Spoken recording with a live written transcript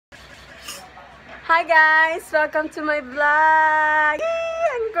Hi guys! Welcome to my vlog!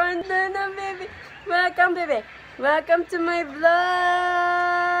 Yay! Ang ganda na, baby! Welcome, baby! Welcome to my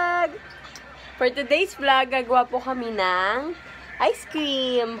vlog! For today's vlog, gagawa po kami ng ice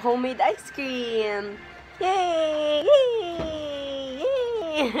cream! Homemade ice cream! Yay! Yay!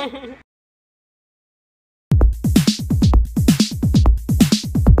 Yay!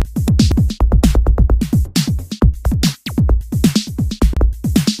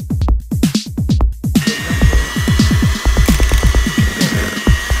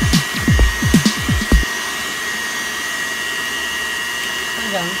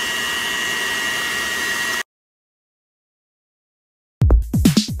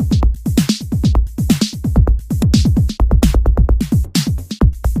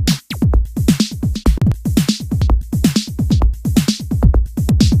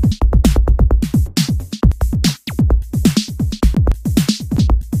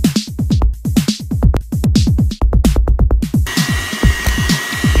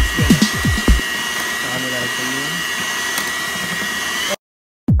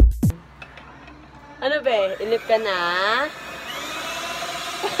 Ano be? Inip ka na?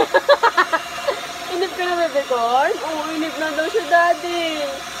 Inip ka na, bebe corn? Oo, inip na daw siya, daddy.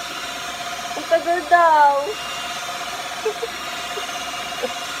 Ang tagal daw.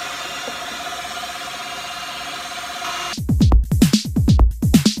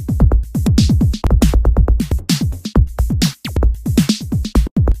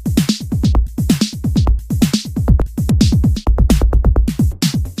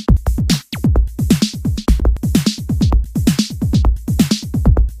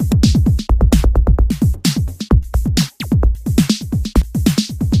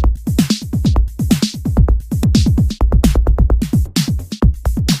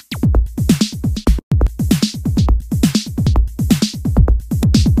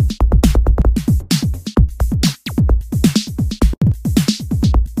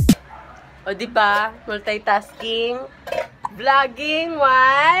 O, diba? Multitasking. Vlogging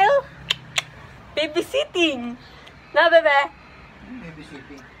while babysitting. Na, bebe?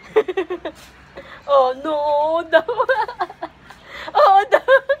 Babysitting. Oh, no. Daw. Oo,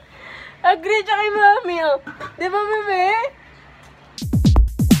 daw. Agree siya kay mami. Oh. Diba, bebe?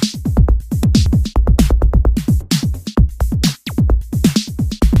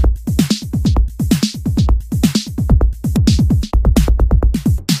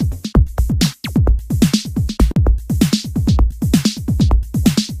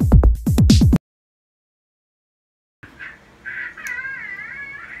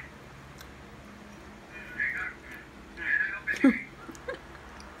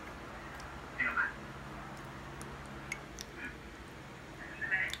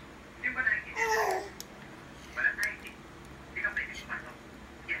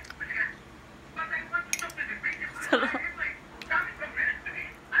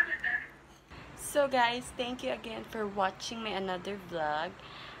 So guys, thank you again for watching my another vlog.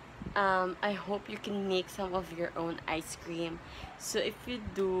 I hope you can make some of your own ice cream. So if you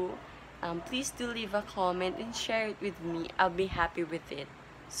do, please do leave a comment and share it with me. I'll be happy with it.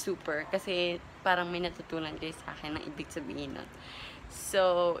 Super. Kasi parang may natutunan kayo sa akin ng ibig sabihin nun.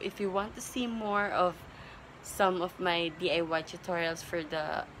 So if you want to see more of some of my DIY tutorials for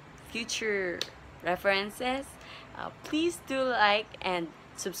the future references, please do like and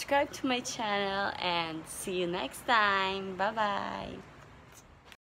subscribe to my channel, and see you next time. Bye bye.